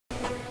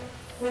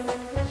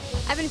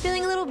I've been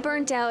feeling a little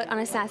burnt out on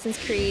Assassin's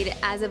Creed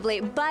as of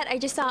late, but I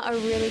just saw a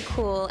really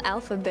cool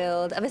alpha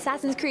build of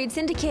Assassin's Creed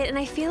Syndicate, and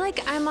I feel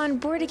like I'm on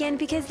board again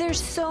because there's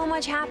so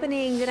much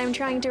happening that I'm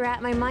trying to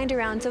wrap my mind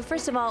around. So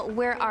first of all,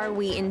 where are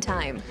we in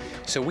time?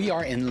 So we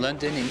are in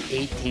London in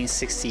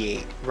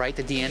 1868, right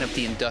at the end of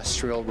the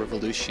Industrial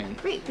Revolution.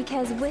 Great,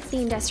 because with the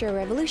Industrial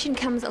Revolution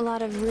comes a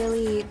lot of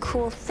really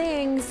cool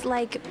things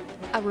like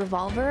a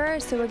revolver,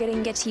 so we're going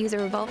to get to use a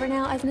revolver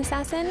now as an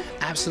assassin?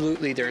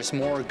 Absolutely, there's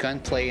more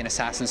gunplay in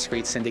Assassin's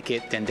Creed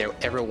Syndicate than there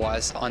ever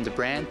was on the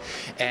brand,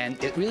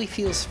 and it really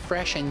feels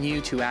fresh and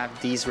new to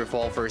have these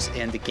revolvers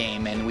in the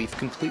game, and we've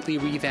completely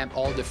revamped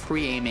all the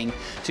free aiming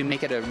to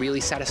make it a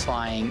really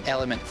satisfying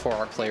element for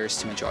our players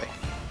to enjoy.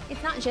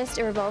 It's not just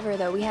a revolver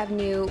though, we have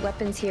new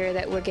weapons here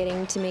that we're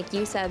getting to make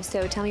use of,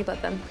 so tell me about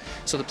them.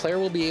 So the player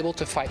will be able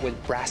to fight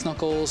with brass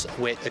knuckles,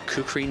 with a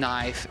kukri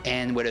knife,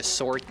 and with a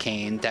sword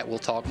cane that we'll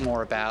talk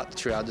more about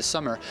throughout the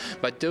summer.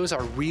 But those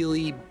are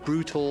really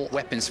brutal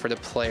weapons for the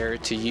player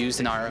to use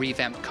in our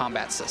revamped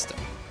combat system.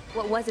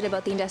 What was it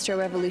about the Industrial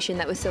Revolution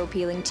that was so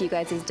appealing to you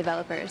guys as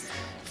developers?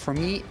 For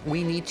me,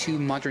 we need to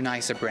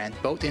modernize the brand,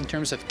 both in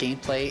terms of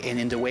gameplay and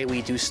in the way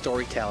we do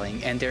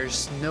storytelling. And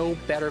there's no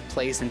better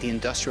place than the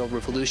Industrial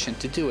Revolution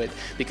to do it,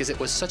 because it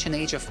was such an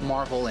age of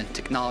marvel and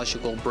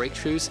technological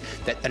breakthroughs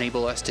that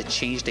enable us to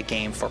change the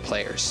game for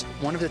players.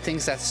 One of the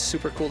things that's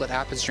super cool that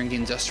happens during the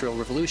Industrial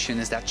Revolution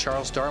is that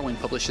Charles Darwin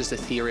publishes the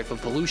theory of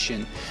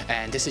evolution.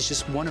 And this is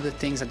just one of the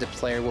things that the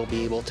player will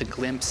be able to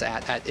glimpse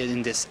at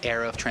in this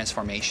era of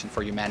transformation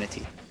for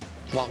humanity.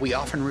 While we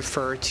often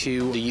refer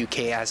to the UK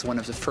as one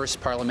of the first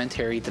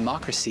parliamentary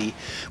democracy,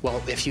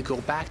 well, if you go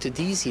back to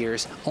these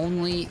years,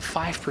 only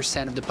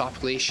 5% of the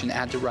population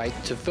had the right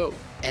to vote,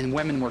 and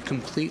women were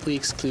completely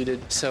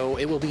excluded. So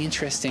it will be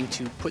interesting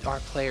to put our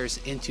players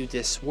into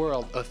this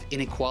world of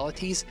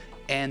inequalities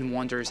and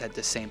wonders at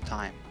the same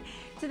time.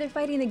 So they're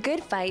fighting the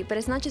good fight, but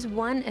it's not just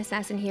one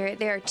assassin here,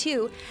 there are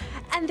two,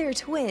 and they're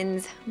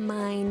twins.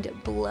 Mind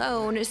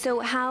blown.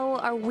 So how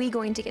are we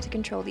going to get to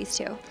control these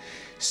two?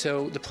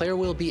 So the player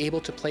will be able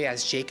to play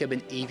as Jacob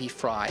and Evie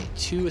Fry,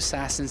 two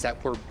assassins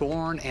that were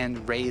born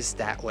and raised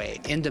that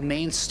way. In the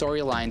main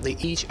storyline, they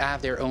each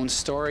have their own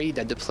story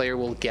that the player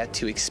will get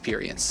to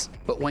experience.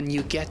 But when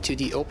you get to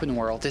the open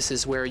world, this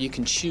is where you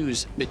can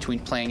choose between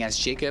playing as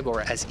Jacob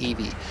or as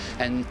Evie.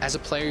 And as a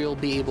player, you'll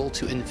be able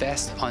to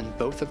invest on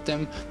both of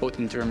them, both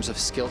in terms of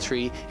skill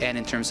tree and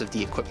in terms of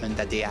the equipment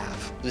that they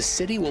have. The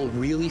city will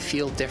really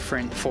feel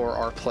different for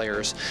our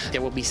players.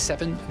 There will be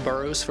 7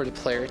 boroughs for the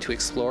player to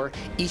explore,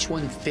 each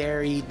one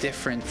very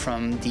different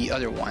from the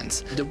other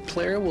ones. The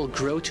player will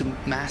grow to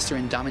master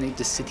and dominate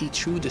the city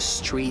through the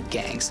street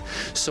gangs.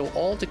 So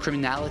all the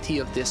criminality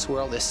of this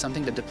world is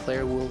something that the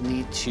player will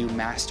need to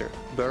master,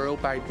 borough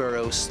by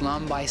borough,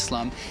 slum by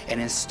slum,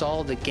 and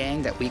install the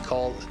gang that we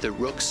call the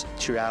Rooks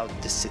throughout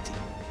the city.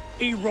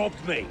 He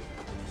robbed me.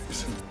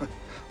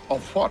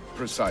 Of what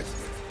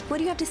precisely? What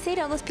do you have to say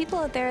to all those people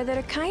out there that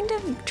are kind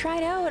of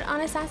tried out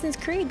on Assassin's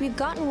Creed? We've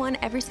gotten one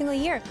every single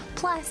year,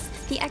 plus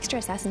the extra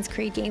Assassin's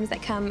Creed games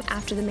that come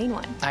after the main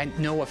one. I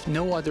know of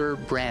no other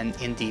brand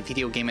in the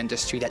video game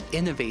industry that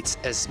innovates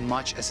as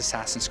much as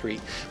Assassin's Creed.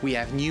 We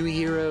have new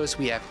heroes,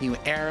 we have new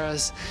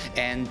eras,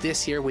 and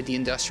this year with the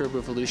Industrial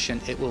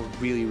Revolution, it will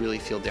really, really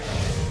feel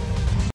different.